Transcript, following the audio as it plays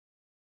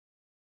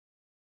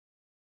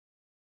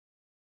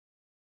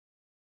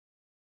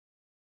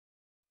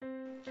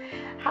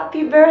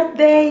Happy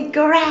birthday,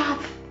 Gaurav!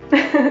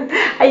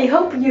 I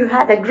hope you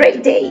had a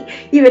great day,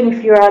 even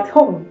if you're at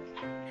home.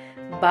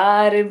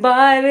 बार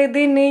बार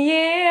दिन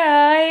ये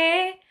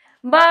आए,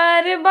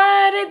 बार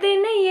बार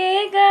दिन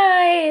ये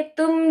गाए,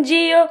 तुम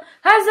जियो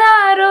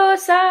हजारों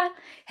साल,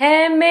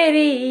 है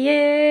मेरी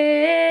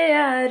ये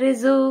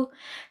आरज़ू.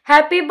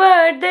 Happy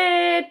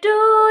birthday to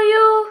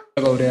you.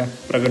 गौऱ्या,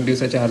 प्रगट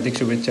दिवसाच्या हार्दिक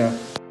शुभेच्छा.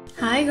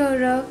 Hi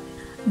Gaurav,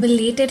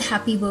 belated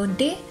happy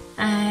birthday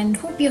and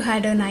hope you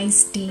had a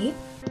nice day.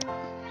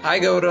 हाय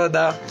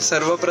गौरवदा,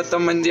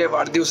 सर्वप्रथम म्हणजे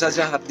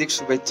वाढदिवसाच्या हार्दिक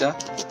शुभेच्छा.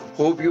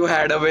 Hope you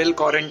had a well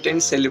quarantine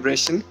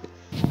celebration.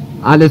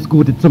 Alles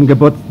Gute zum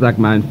Geburtstag,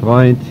 mein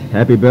Freund.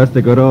 Happy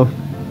birthday, Gaurav.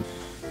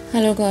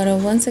 Hello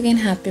Gaurav, once again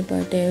happy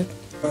birthday.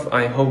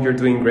 I hope you're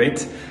doing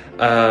great.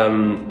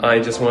 I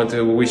just want to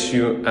wish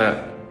you a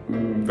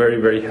very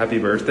very happy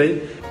birthday.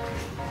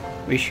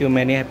 Wish you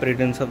many happy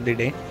returns of the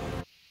day.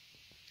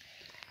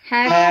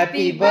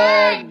 Happy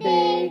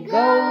birthday,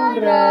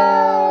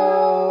 Gaurav!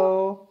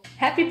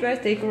 Happy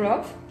birthday,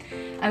 Gaurav.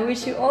 I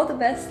wish you all the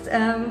best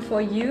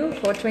for you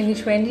for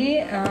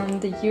 2020,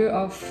 the year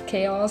of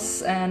chaos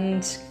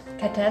and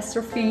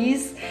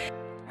catastrophes.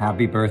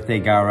 Happy birthday,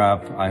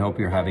 Gaurav. I hope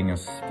you're having a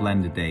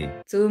splendid day.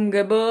 Zum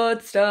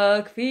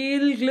Geburtstag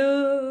viel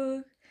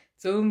Glück.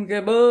 Zum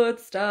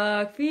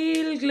Geburtstag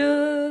viel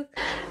Glück.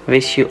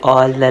 Wish you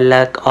all the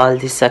luck, all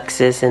the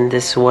success in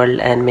this world,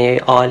 and may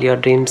all your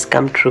dreams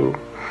come true.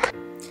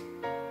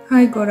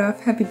 Hi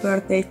Gaurav, happy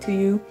birthday to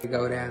you.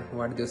 गौऱ्या,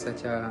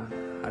 वाढदिवसाच्या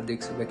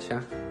हार्दिक शुभेच्छा.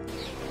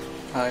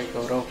 Hi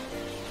Gaurav,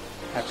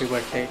 happy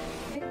birthday.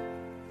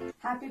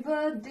 Happy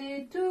birthday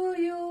to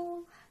you.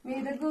 May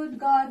the good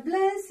God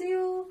bless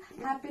you.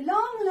 Happy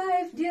long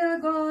life, dear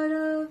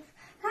Gaurav.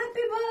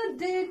 Happy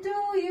birthday to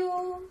you.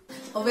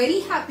 A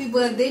very happy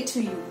birthday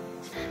to you.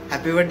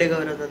 Happy birthday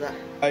Gaurav dada.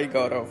 Hi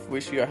Gaurav,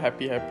 wish you a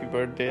happy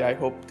birthday. I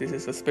hope this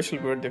is a special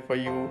birthday for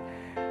you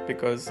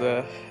because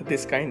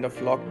this kind of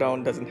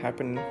lockdown doesn't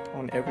happen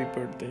on every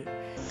birthday.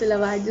 तुला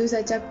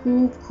वाढदिवसाच्या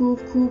खूप खूप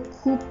खूप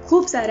खूप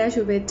खूप साऱ्या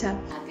शुभेच्छा.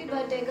 Happy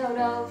birthday,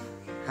 Gaurav.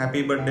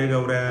 Happy birthday,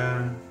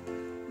 Gaurav.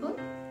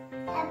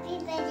 Happy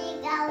birthday,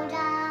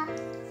 Gaurav.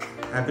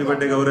 Happy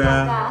birthday,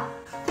 Gaurav.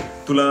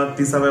 तुला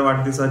 30व्या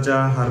वाढदिवसाच्या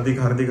हार्दिक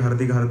हार्दिक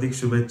हार्दिक हार्दिक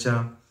शुभेच्छा.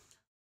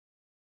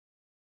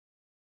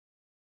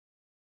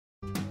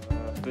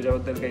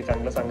 तुझ्याबद्दल काही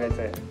चांगलं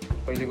सांगायचं आहे.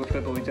 पहिली गोष्ट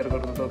तो विचार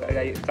करत होतो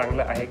काही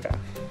चांगलं आहे का.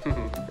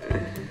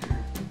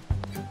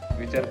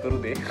 विचार करू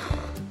दे.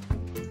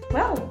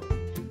 Well,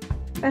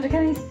 what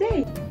can I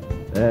say?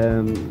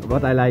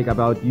 What I like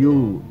about you,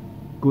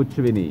 good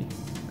Swinny.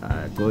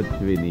 Good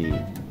Swinny.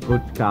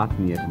 Good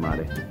Karten jetzt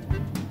mal.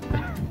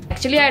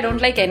 Actually, I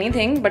don't like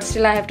anything, but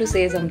still I have to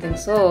say something.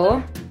 So,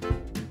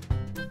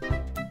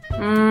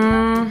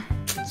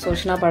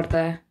 सोचना पड़ता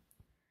है.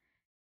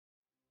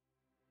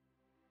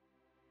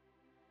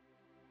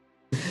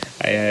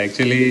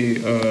 Actually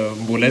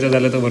बोलायचं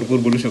झालं तर भरपूर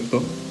बोलू शकतो,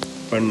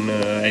 पण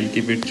I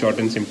keep it short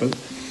and simple.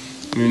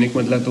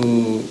 म्युनिकमधला तो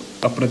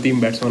अप्रतिम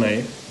बॅट्समन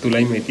आहे,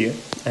 तुलाही माहिती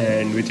आहे,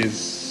 and which is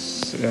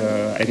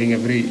I think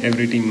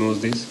every team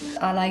knows this.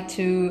 I like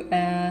to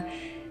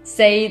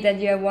say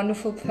that you're a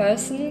wonderful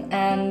person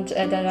and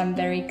that I'm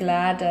very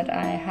glad that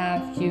I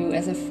have you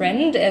as a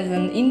friend, as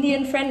an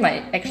Indian friend, my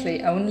actually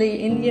only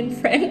Indian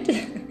friend.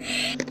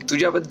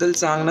 तुझ्याबद्दल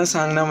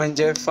सांगणं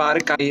म्हणजे फार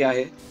काही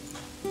आहे.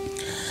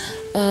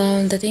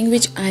 The thing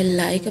which I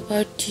like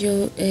about you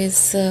is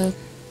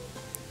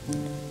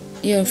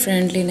your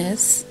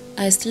friendliness.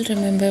 I still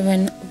remember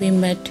when we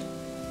met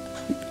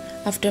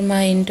after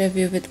my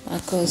interview with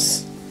Marcos,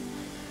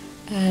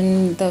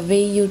 and the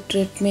way you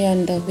treat me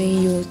and the way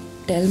you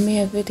tell me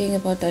everything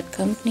about that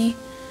company,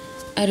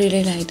 I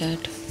really like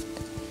that.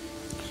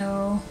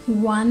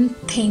 One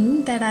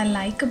thing that I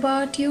like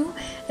about you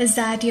is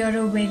that you're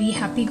a very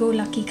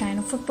happy-go-lucky kind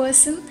of a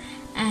person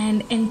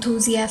and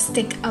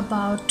enthusiastic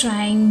about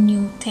trying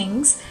new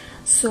things,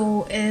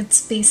 so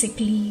it's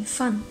basically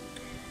fun.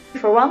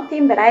 For one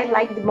thing that I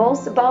like the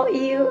most about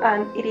you,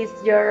 and it is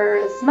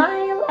your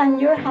smile and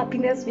your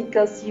happiness,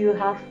 because you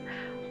have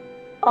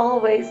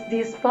always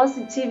this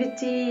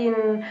positivity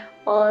and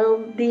all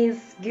this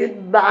good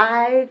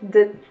vibe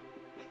that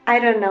I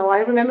don't know. I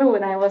remember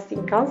when I was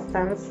in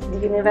Constance, the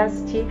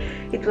university,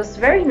 it was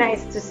very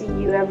nice to see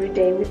you every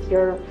day with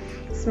your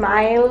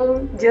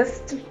smile,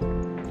 just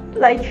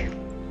like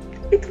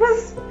it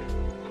was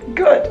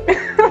good.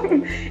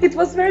 It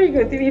was very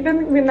good.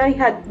 Even when I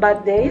had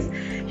bad days,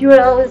 you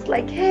were always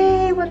like,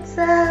 hey, what's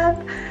up?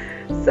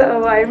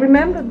 So I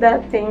remember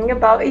that thing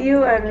about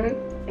you, and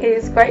it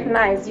is quite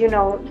nice. You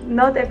know,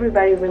 not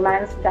everybody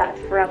reminds that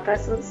for a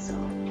person, so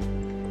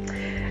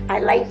I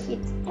like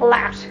it a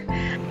lot.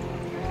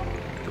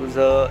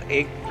 तुझं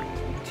एक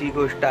जी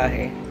गोष्ट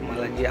आहे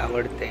मला जी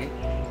आवडते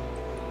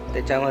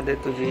त्याच्यामध्ये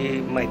तुझी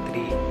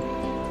मैत्री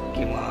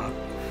किंवा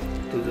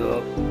तुझं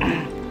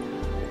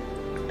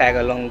टॅग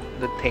अलॉंग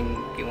द थिंग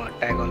किंवा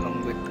tag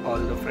along with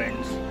all the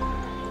friends,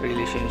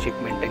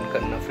 relationship maintain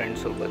करणं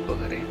फ्रेंड्ससोबत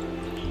वगैरे,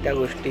 त्या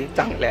गोष्टी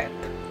चांगल्या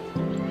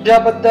आहेत.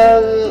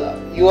 तुझ्याबद्दल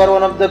you are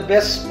one of the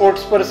best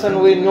sports person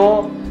we know.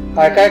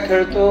 काय काय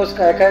खेळतोस,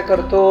 काय काय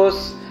करतोस,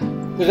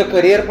 तुझं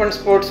करिअर पण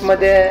स्पोर्ट्स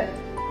मध्ये आहे,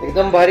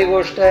 एकदम भारी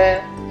गोष्ट आहे.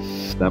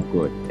 सब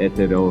good. It's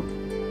it all.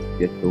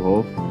 Get to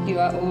hope. You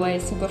are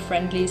always super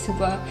friendly,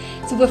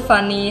 super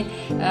funny,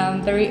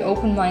 very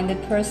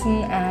open-minded person,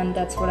 and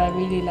that's what I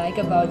really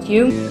like about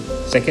you.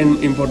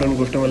 Second important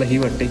गोष्ट मला ही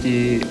वाटते की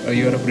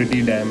you are a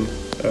pretty damn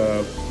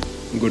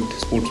good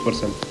sports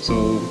person.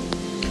 सो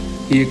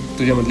ही एक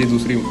तुझ्यामधली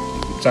दुसरी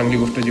चांगली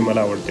गोष्ट जी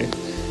मला आवडते.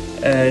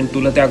 अँड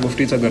तुला त्या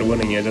गोष्टीचा गर्व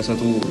नाही आहे, जसं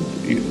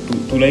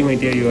तुलाही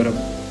माहिती आहे you are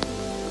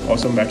a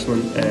awesome batsman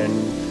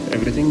and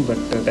everything,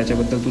 but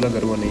त्याच्याबद्दल तुला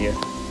गर्व नाही आहे.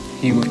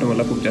 ही गोष्ट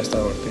मला खूप जास्त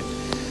आवडते.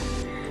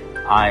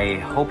 I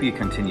hope you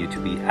continue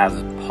to be as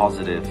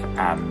positive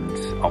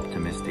and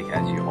optimistic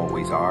as you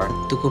always are.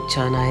 तू खूप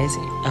छान आहेस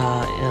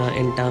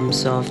इन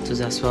टर्म्स ऑफ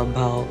तुझा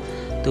स्वभाव.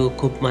 तू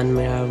खूप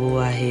मनमिळावू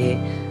आहे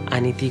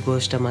आणि ती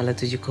गोष्ट मला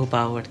तुझी खूप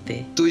आवडते.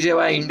 तू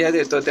जेव्हा इंडियात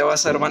येतो तेव्हा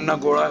सर्वांना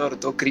गोळा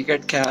करतो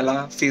क्रिकेट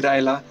खेळायला,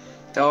 फिरायला,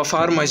 तेव्हा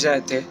फार मजा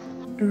येते.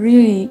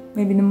 Really,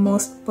 maybe the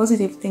most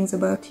positive things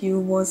about you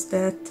was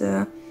that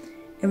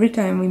every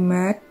time we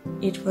met,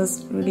 it was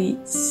really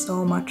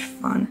so much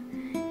fun.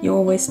 You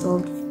always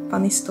told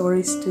funny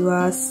stories to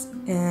us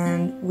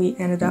and we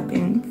ended up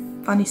in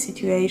funny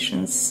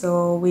situations, so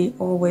we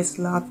always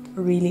laughed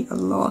really a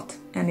lot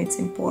and it's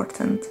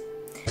important.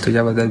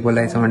 तुझ्याबद्दल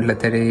बोलायचं म्हटलं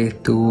तरी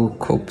तू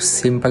खूप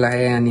simple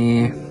आहे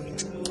आणि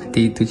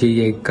ती तुझी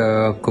एक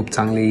खूप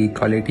चांगली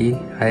क्वालिटी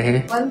आहे.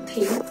 One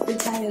thing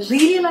which I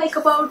really like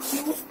about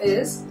you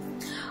is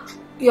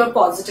your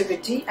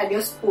positivity and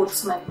your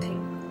sportsman thing.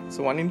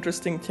 So one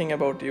interesting thing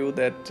about you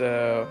that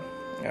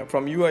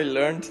from you I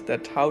learned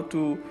that how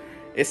to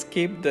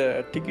escape the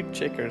ticket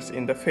checkers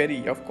in the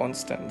ferry of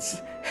Constance.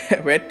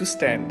 Where to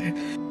stand.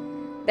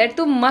 That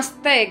तू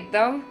मस्त है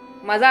एकदम,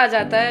 मजा आ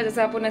जाता है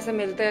जैसे अपन ऐसे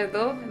मिलते हैं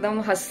तो एकदम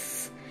हंस,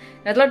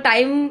 मतलब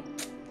टाइम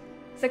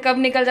से कब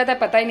निकल जाता है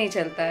पता ही नहीं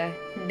चलता है.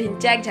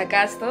 ढिंचॅक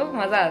झकास तो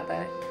मजा आता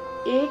है.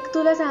 एक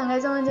तुला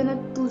सांगायचं म्हणजे ना,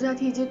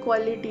 तुझ्यात ही जी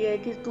क्वालिटी आहे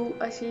की तू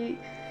अशी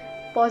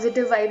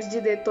पॉझिटिव्ह वाईब्स जी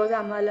देतोस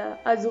आम्हाला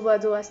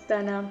आजूबाजू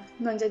असताना,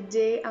 म्हणजे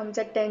जे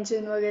आमच्यात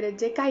टेन्शन वगैरे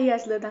जे काही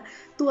असलं ना,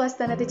 तू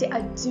असताना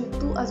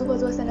तू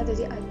आजूबाजू असताना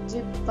त्याची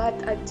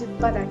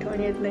अजिबात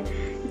आठवण येत नाही.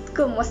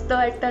 इतकं मस्त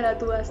वाटतं ना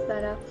तू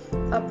असताना.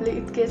 आपले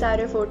इतके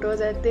सारे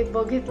फोटोज आहेत ते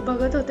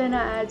बघत होते ना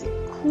आज,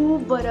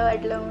 खूप बरं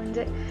वाटलं.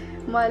 म्हणजे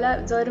मला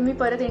जर मी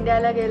परत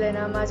इंडियाला गेले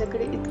ना,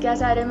 माझ्याकडे इतक्या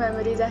सारे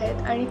मेमरीज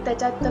आहेत आणि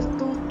त्याच्यात तर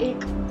तू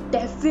एक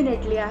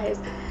डेफिनेटली आहेस,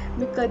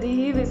 मी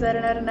कधीही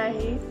विसरणार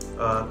नाही.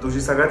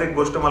 तुझी सगळ्यात एक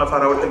गोष्ट मला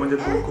फार आवडते म्हणजे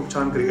तू खूप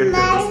छान क्रिकेट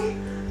खेळतोस.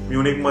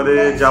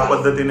 म्युनिकमध्ये ज्या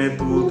पद्धतीने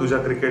तू तुझ्या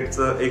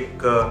क्रिकेटचं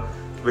एक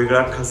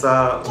वेगळा ठसा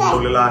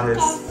उमटवलेला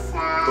आहेस,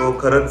 तो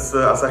खरंच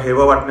असा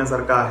हेवा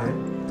वाटण्यासारखा आहे.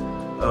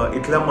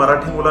 इथल्या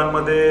मराठी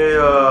मुलांमध्ये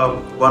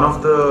one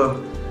of the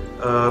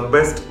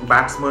best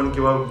batsman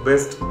किंवा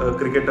बेस्ट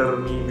क्रिकेटर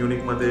मी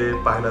म्युनिकमध्ये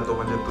पाहिला तो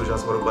म्हणजे तुझ्या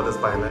स्वरूपातच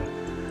पाहिलाय.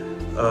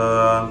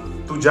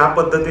 तू ज्या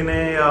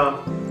पद्धतीने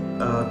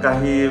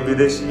काही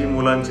विदेशी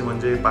मुलांची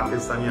म्हणजे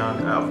पाकिस्तानी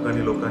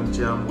अफगाणी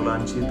लोकांच्या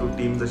मुलांची तू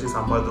टीम जशी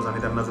सांभाळतोस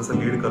आणि त्यांना जसं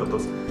लीड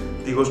करतोस,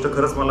 ती गोष्ट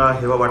खरंच मला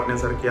हेवा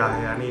वाटण्यासारखी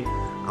आहे आणि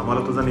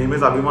आम्हाला तुझा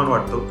नेहमीच अभिमान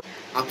वाटतो.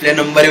 आपल्या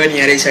नंबर 1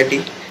 यारीसाठी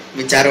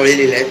मी 4 वेळी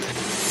लिहिले आहेत.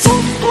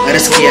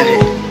 अर्ज किया है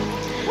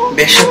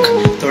बेशक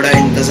थोड़ा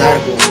इंतजार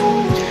हुआ,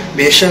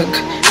 बेशक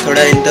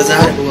थोड़ा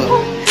इंतजार हुआ,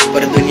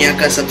 पर दुनिया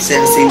का सबसे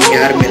हसीन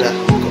यार मिला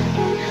हमको.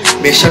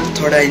 बेशक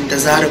थोड़ा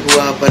इंतजार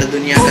हुआ, पर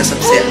दुनिया का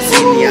सबसे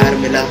हसीन यार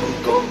मिला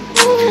हमको.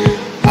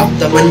 अब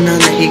तमन्ना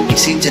नहीं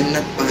किसी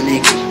जन्नत पाने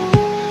की,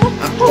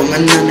 अब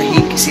तमन्ना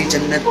नहीं किसी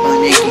जन्नत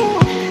पाने की,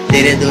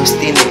 तेरे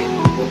दोस्ती ने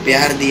वो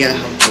प्यार दिया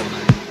हमको.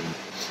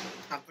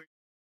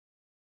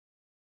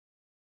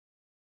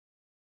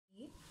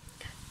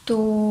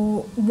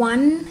 So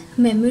one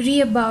memory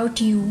about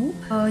you,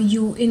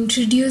 you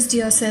introduced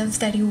yourself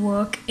that you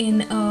work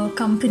in a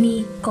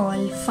company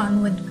called Fun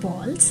with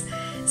Balls.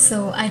 So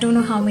I don't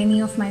know how many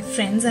of my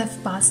friends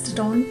I've passed it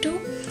on to.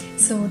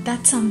 So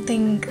that's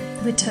something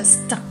which has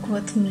stuck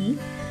with me.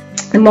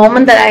 The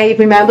moment that I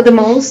remember the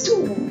most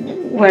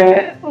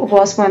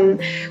was when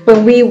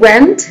we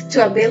went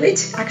to a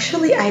village.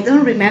 Actually, I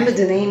don't remember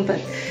the name, but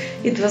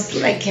it was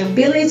like a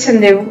village,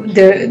 and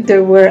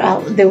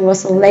there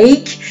was a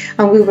lake,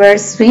 and we were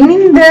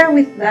swimming there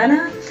with Lana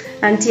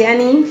and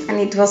Tiani, and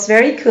it was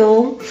very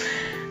cool,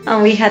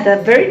 and we had a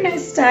very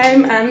nice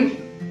time, and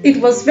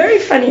it was very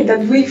funny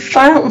that we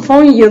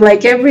found you,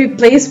 like every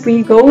place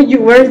we go you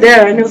were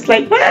there, and it was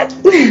like what.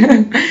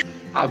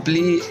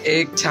 आपली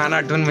एक छान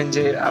आठवण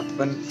म्हणजे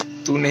आपण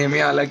तू नेहमी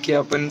आला की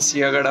आपण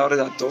सिंहगडावर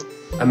जातो.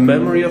 A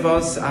memory of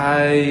us,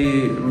 I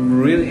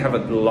really have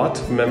a lot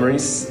of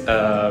memories.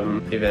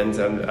 Events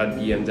at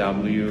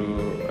BMW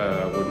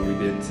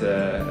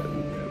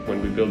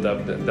when we built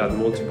up that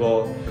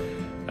multi-ball.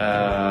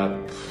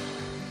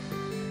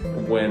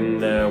 When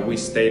we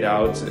stayed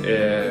out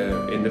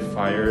in the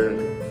fire,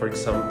 for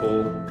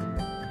example,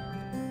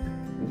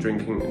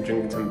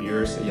 drinking some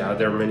beers. Yeah,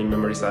 there are many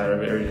memories that are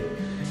very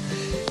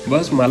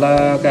बस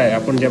मला काय,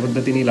 आपण ज्या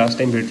पद्धतीने last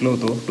time भेटलो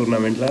होतो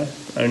टुर्नामेंटला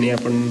आणि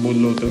आपण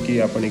बोललो होतो की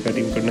आपण एका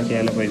टीमकडनं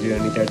खेळायला पाहिजे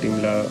आणि त्या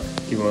टीमला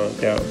किंवा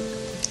त्या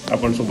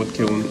आपण सोबत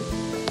खेळून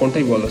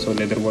कोणताही बॉल असो,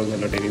 लेदर बॉल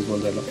झाला, टेनिस बॉल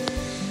झाला,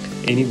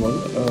 एनी बॉल,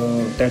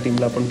 त्या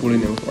टीमला आपण पुढे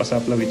नेऊ असा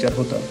आपला विचार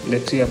होता.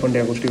 लेट्स सी आपण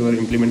त्या गोष्टीवर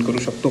इम्प्लिमेंट करू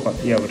शकतो का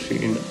यावर्षी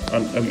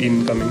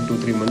in coming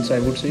 2-3 months. I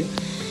would say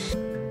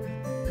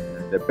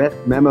the best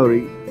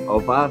memory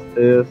of us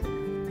is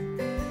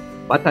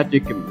butter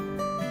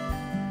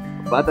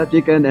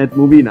chicken at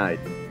movie night.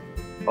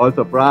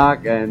 Also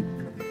Prague and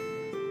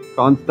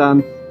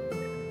Constance.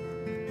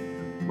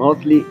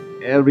 Mostly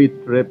every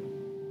trip,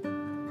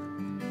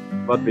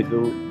 what we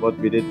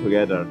did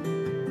together.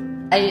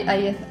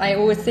 I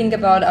always think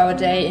about our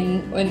day in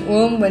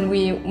when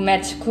we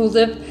met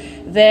Kuldeep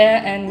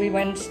there and we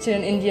went to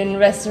an Indian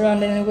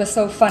restaurant and it was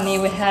so funny.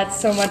 We had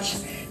so much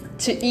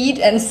to eat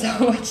and so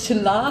much to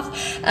laugh,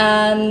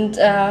 and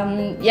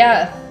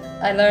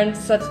I learned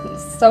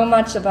so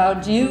much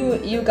about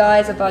you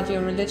guys, about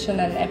your religion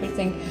and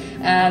everything.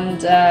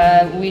 And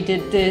we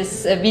did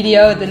this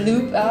video, the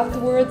loop,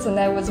 afterwards, and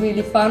that was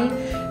really fun.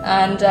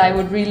 And I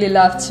would really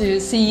love to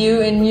see you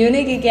in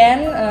Munich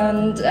again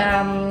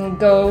and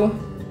go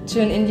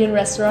to an Indian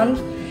restaurant.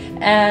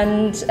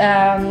 And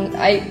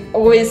I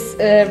always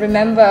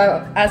remember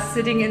us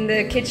sitting in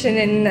the kitchen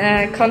in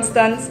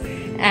Konstanz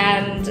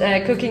and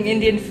cooking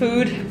Indian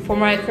food for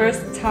my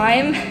first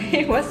time.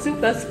 It was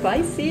super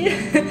spicy,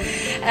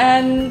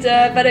 and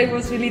but it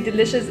was really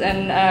delicious.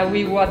 And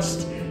we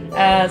watched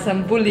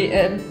some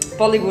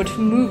Bollywood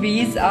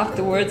movies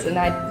afterwards, and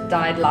I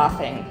died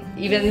laughing.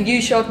 Even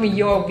you showed me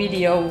your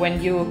video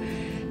when you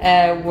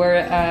were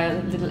a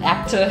little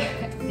actor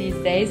these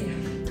days,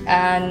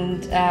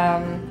 and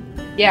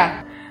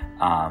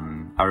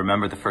I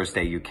remember the first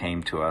day you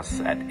came to us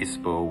at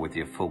ISPO with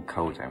your full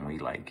coat, and we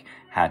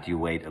had you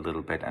wait a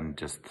little bit and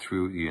just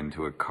threw you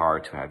into a car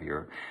to have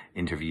your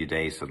interview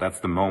day. So that's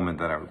the moment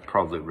that I would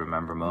probably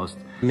remember most.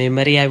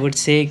 Memory I would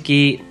say की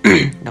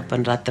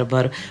आपण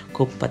रात्रभर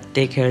खूप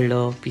पत्ते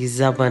खेळलो,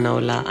 pizza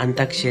बनवला,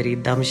 antakshari,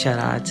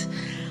 dumb charades,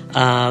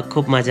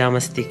 खूप मजा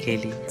मस्ती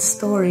केली.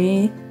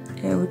 Story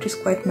which is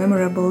quite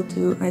memorable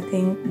to I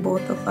think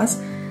both of us.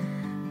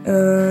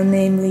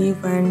 Namely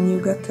when you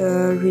got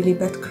a really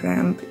bad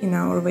cramp in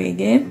our away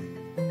game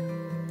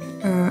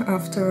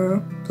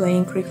after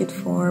playing cricket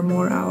for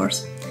more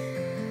hours.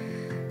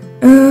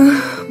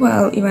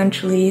 Well,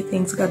 eventually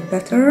things got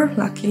better,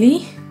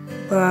 luckily,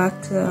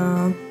 but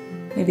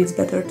maybe it's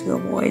better to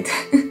avoid.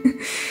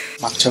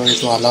 मागच्या वेळी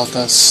तू आला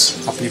होतास,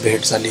 आपली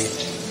भेट झाली,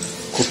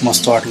 खूप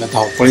मस्त वाटलं.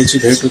 धावपळीची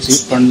भेट होती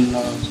पण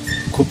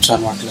खूप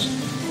छान वाटलं.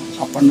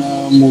 आपण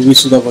मूवी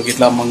सुद्धा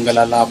बघितला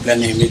मंगलाला आपल्या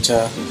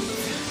नेहमीच्या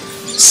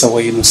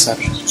सवयीनुसार.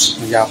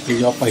 म्हणजे आपली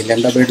जेव्हा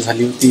पहिल्यांदा भेट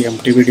झाली होती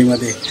MTVD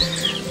मध्ये,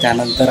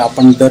 त्यानंतर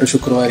आपण दर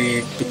शुक्रवारी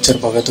एक पिक्चर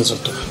बघतच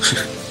होतो.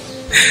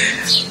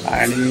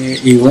 आणि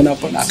इव्हन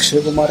आपण अक्षय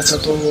कुमारचा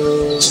तो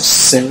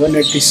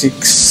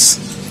 786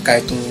 काय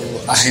तो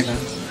आहे ना,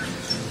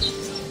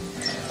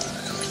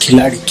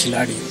 खिलाडी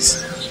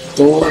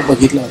तो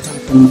बघितला होता.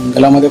 आपण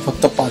मंगलामध्ये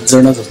फक्त 5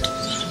 जणच होतो.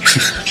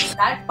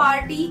 That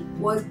party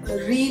was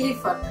really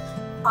fun.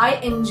 I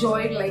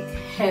enjoyed like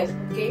hell.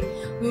 Okay,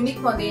 Munich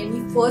मध्ये मी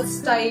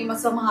फर्स्ट टाइम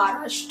असं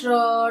महाराष्ट्र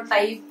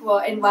टाइप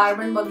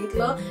एन्व्हायरमेंट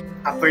बघितलं.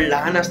 आपण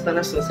लहान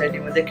असताना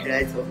सोसायटीमध्ये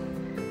खेळायचो,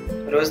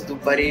 रोज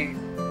दुपारी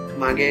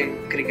मागे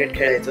क्रिकेट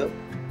खेळायचो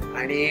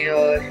आणि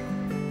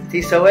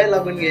ती सवय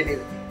लागून गेली.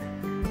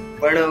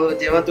 पण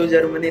जेव्हा तू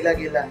जर्मनीला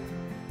गेला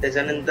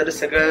त्याच्यानंतर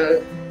सगळं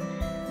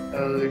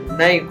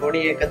नाही, कोणी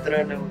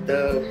एकत्र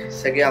नव्हतं,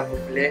 सगळे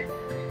आपापले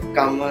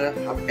काम,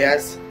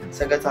 अभ्यास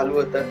सगळं चालू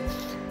होतं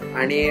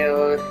आणि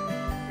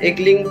एक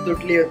लिंक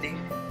तुटली होती.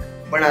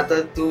 पण आता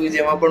तू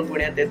जेव्हा पण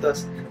पुण्यात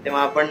येतोस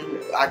तेव्हा आपण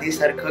आधी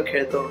सारखं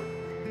खेळतो,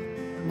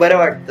 बरं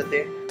वाटतं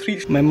ते.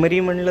 मेमरी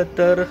म्हणलं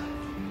तर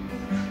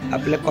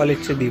आपल्या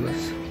कॉलेजचे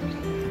दिवस,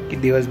 की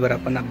दिवसभर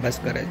आपण अभ्यास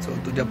करायचो,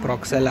 तुझ्या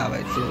प्रॉक्सला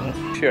लावायचो.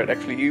 Shared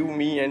actually, you,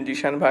 me and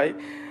Jishan bhai,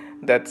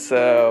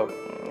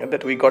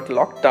 that we got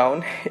locked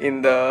down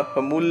in the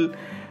Amul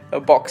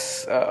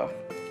box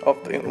of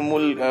the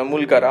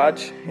Amul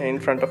garage in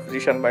front of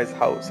Jishan bhai's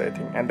house, I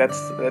think, and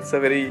that's a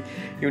very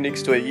unique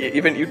story.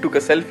 Even you took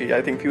a selfie.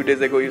 I think few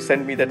days ago you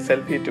sent me that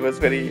selfie. It was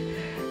very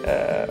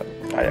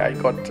I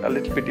got a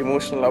little bit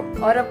emotional.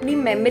 और अपनी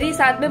memory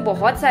साथ में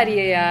बहुत सारी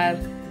है यार.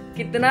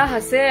 कितना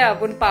हसे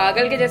आपण,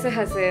 पागल के जैसे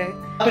हसे.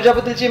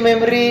 तुझ्याबद्दलची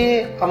मेमरी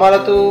आम्हाला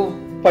तू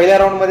पहिल्या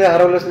राऊंड मध्ये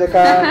हरवलंस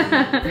का?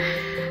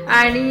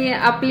 आणि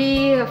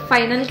आपली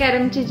फायनल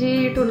कॅरमची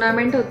जी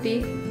टुर्नामेंट होती,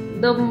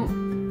 द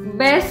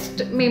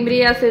बेस्ट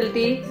मेमरी असेल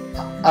ती.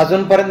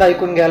 अजूनपर्यंत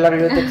ऐकून घ्यायला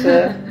मिळत.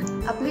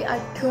 आपली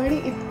आठवणी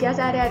इतक्या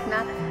साऱ्या आहेत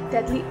ना,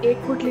 त्यातली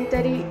एक कुठली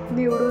तरी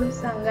निवडून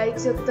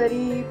सांगायचं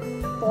तरी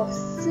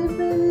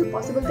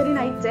पॉसिबल तरी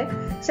नाहीच आहे,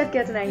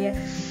 शक्यच नाहीये.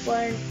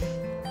 पण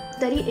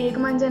तरी एक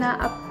म्हणजे ना,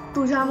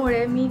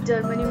 तुझ्यामुळे मी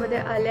जर्मनीमध्ये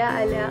आल्या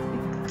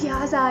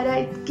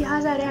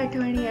इतक्या साऱ्या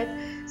आठवणी आहेत.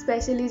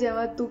 स्पेशली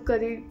जेव्हा तू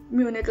कधी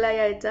म्युनिकला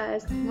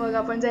यायचास, मग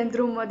आपण जाईन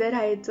रूममध्ये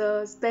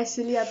राहायचं.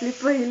 स्पेशली आपली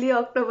पहिली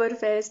ऑक्टोबर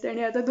फेस्ट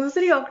आणि आता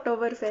दुसरी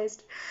ऑक्टोबर फेस्ट,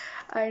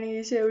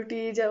 आणि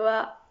शेवटी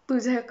जेव्हा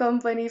तुझ्या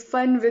कंपनी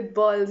फन विथ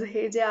बॉल्स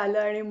हे जे आलं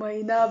आणि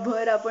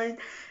महिनाभर आपण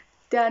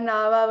त्या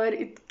नावावर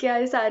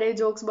इतक्या सारे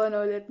जोक्स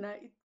बनवलेत ना.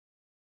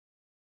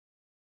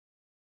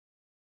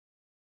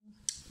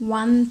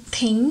 One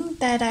thing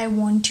that I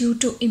want you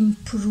to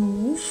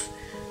improve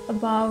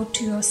about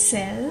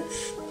yourself,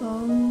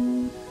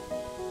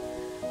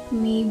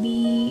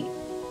 maybe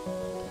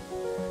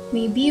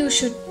you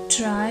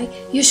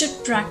should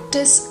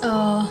practice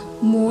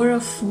more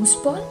of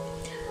foosball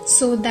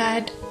so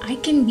that I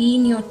can be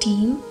in your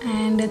team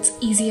and it's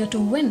easier to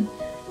win.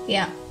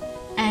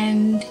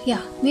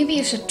 Maybe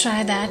you should try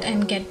that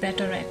and get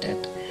better at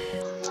it.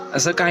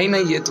 असं काही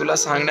नाहीये तुला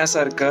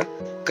सांगण्यासारखं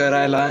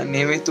करायला.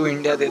 नेहमी तू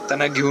इंडियात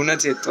येताना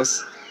घेऊनच येतोस.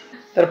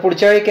 तर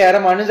पुढच्या वेळी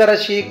कॅरम आणि जरा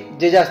शिक.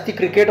 जे जास्ती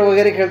क्रिकेट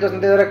वगैरे खेळतोस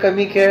ते जरा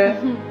कमी खेळ,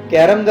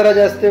 कॅरम जरा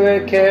जास्त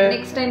वेळ खेळ.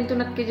 नेक्स्ट टाइम तू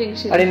नक्की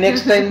जिंकशील आणि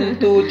नेक्स्ट टाइम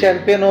तू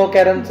चॅम्पियन हो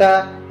कॅरमचा.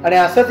 आणि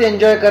असंच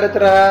एन्जॉय करत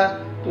राहा.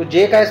 तू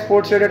जे काय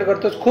स्पोर्ट्स रिलेटेड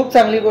करतोस खूप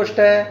चांगली गोष्ट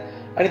आहे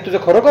आणि तुझं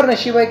खरोखर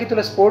नशीब आहे की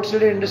तुला स्पोर्ट्स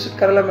रिलेटेड इंडस्ट्रीत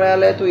करायला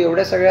मिळालंय. तू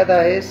एवढ्या सगळ्यात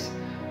आहेस.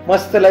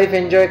 मस्त लाईफ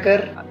एन्जॉय कर.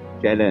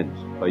 Challenge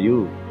for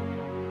you.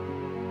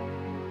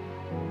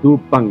 Do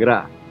Bhangra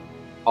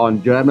on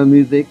German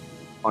music,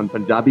 on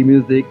Punjabi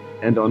music,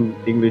 and on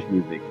English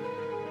music.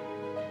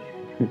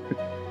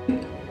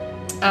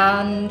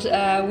 And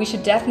we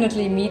should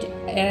definitely meet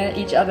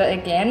each other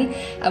again.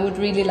 I would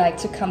really like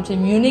to come to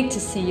Munich to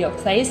see your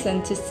place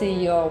and to see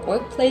your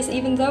workplace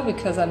even though,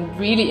 because I'm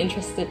really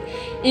interested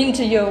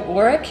into your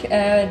work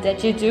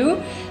that you do.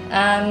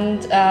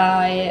 And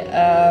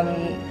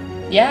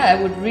I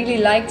would really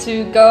like to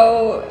go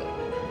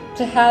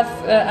to have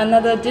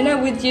another dinner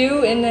with you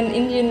in an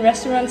Indian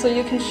restaurant so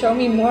you can show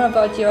me more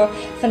about your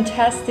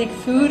fantastic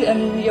food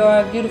and your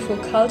beautiful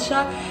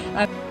culture.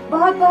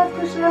 बहुत बहुत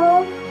खुश रहो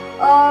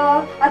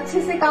और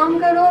अच्छे से काम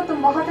करो.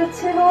 तुम बहुत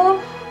अच्छे हो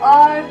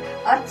और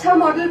अच्छा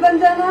मॉडल बन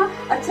जाना.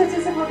 अच्छे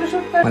से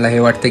फोटोशूट कर. मला हे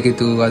वाटतं की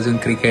तू अजून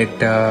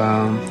क्रिकेट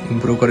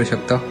इम्प्रूव्ह करू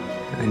शकतो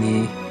आणि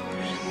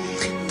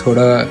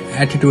थोडं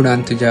ॲटिट्यूड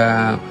आण तुझ्या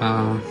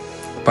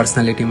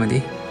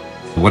पर्सनॅलिटीमध्ये.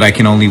 What I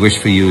can only wish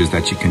for you is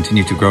that you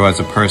continue to grow as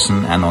a person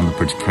and on the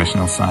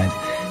professional side.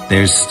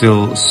 There's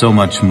still so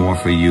much more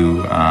for you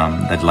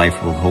that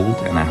life will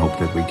hold, and I hope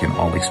that we can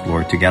all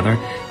explore together.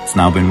 It's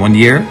now been 1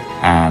 year,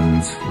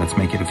 and let's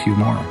make it a few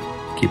more.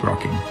 Keep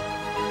rocking.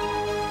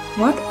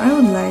 What I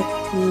would like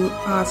to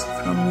ask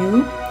from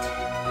you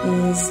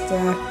is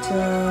that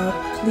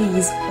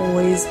please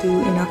always do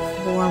enough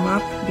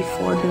warm-up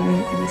before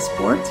doing any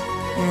sport,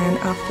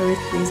 and after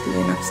it please do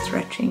enough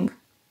stretching.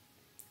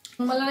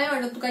 मला नाही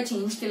वाटत तू काय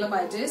change केलं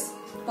पाहिजेस.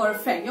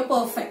 Perfect, you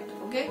perfect.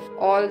 Okay,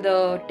 all the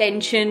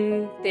tension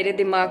तेरे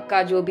दिमाग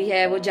का जो भी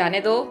है वो जाने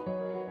दो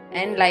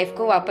एंड लाइफ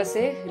को वापस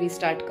से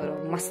रीस्टार्ट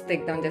करो. मस्त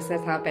एकदम जैसा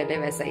था पहले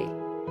वैसा ही.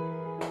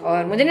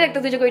 और मुझे नहीं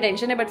लगता तुझे कोई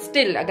टेंशन है, बट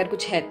स्टिल अगर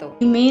कुछ है तो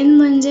मेन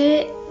म्हणजे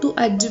तू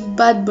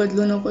अजिबात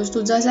बदलू नकोस.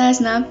 तू जसा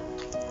आहेस ना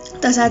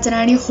तसाच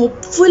राहा आणि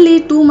होपफुली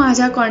तू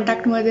माझ्या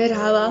कॉन्टॅक्टमध्ये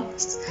राहावा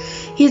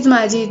हीच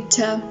माझी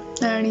इच्छा.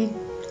 आणि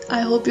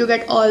I hope you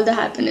get all the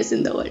happiness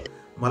in the world.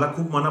 मला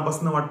खूप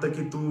मनापासून वाटतं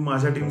की तू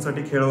माझ्या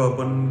टीमसाठी खेळावं,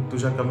 पण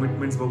तुझ्या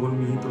कमिटमेंट्स बघून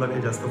मी तुला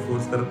काही जास्त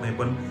फोर्स करत नाही.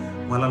 पण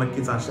मला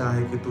नक्कीच आशा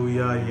आहे की तू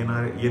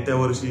येत्या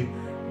वर्षी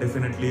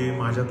डेफिनेटली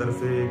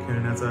माझ्यातर्फे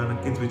खेळण्याचा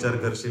नक्कीच विचार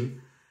करशील.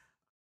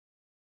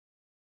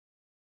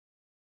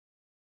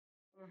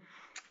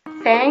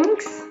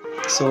 Thanks.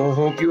 So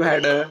hope you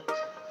had a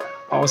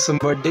awesome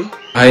birthday.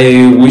 I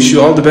wish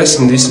you all the best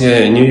in this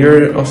new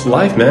year of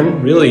life, man.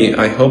 Really,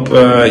 I hope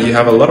you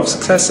have a lot of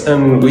success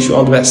and wish you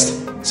all the best.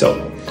 So,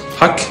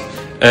 hug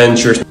and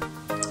cheers.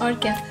 और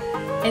क्या,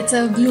 it's a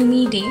gloomy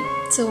day,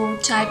 so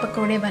chai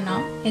pakode banao,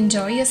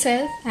 enjoy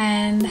yourself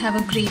and have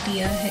a great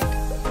year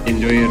ahead.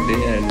 Enjoy your day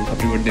and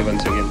happy birthday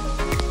once again.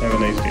 Have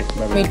a nice day.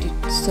 Bye bye. Wait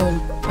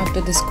soon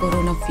after this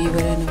corona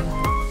fever and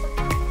all.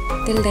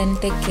 Till then,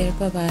 take care.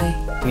 Bye bye.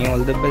 Me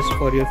all the best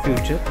for your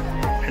future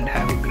and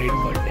have a great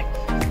birthday.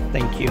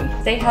 Thank you.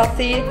 Stay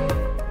healthy.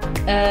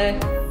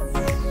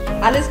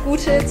 Alles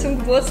Gute zum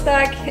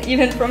Geburtstag,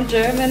 even from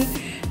German.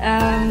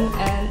 And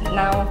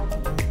now,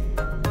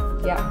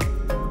 yeah.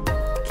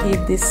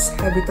 Keep this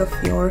habit of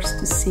yours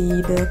to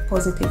see the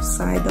positive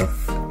side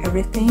of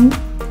everything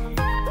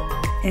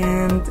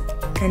and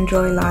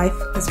enjoy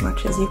life as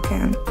much as you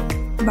can.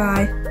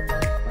 Bye.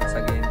 Once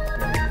again,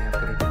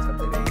 greetings of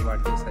the day.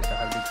 वाढदिवसाच्या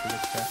हार्दिक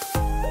शुभेच्छा.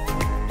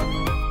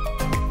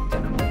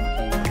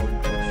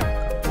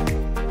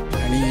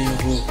 आणि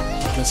हो,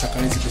 आपलं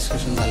सकाळीच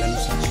discussion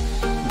झाल्यानुसार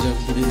जग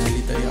बुरी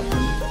झाली तरी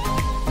आपण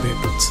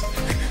भेटूच.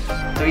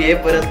 तू ये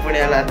परत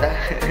पुण्याला आता.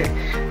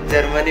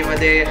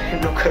 जर्मनीमध्ये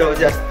नको राहू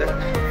जास्त.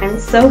 I'm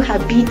so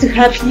happy to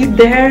have you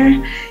there,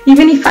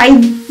 even if I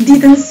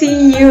didn't see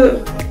you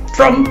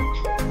from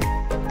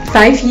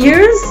 5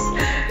 years,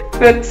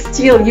 but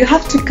still you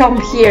have to come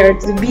here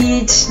to the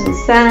beach, the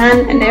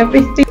sun and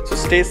everything. So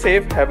stay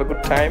safe, have a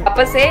good time.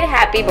 वापस से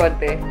happy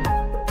birthday.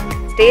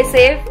 Stay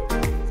safe,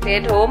 stay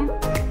at home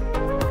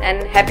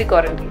and happy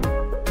quarantine.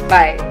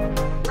 Bye.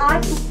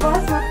 आज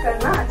उपवास मत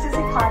करना, अच्छे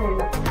से खा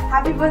लेना.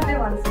 Happy birthday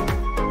once again.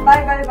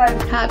 Bye bye bye.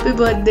 Happy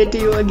birthday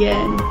to you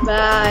again.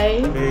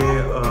 Bye. Hey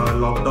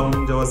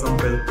lockdown जेव्हा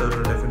संपेल तर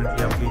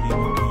डेफिनेटली आपली ही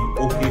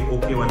मोठी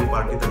ओके वाली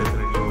पार्टी तर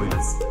डेफिनेटली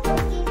होईलच.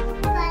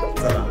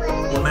 चला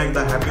पुन्हा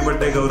एकदा हॅपी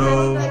बर्थडे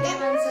गौरव.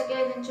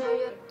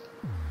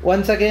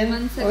 Once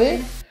again.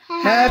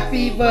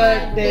 Happy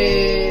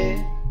birthday.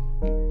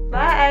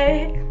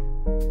 Bye.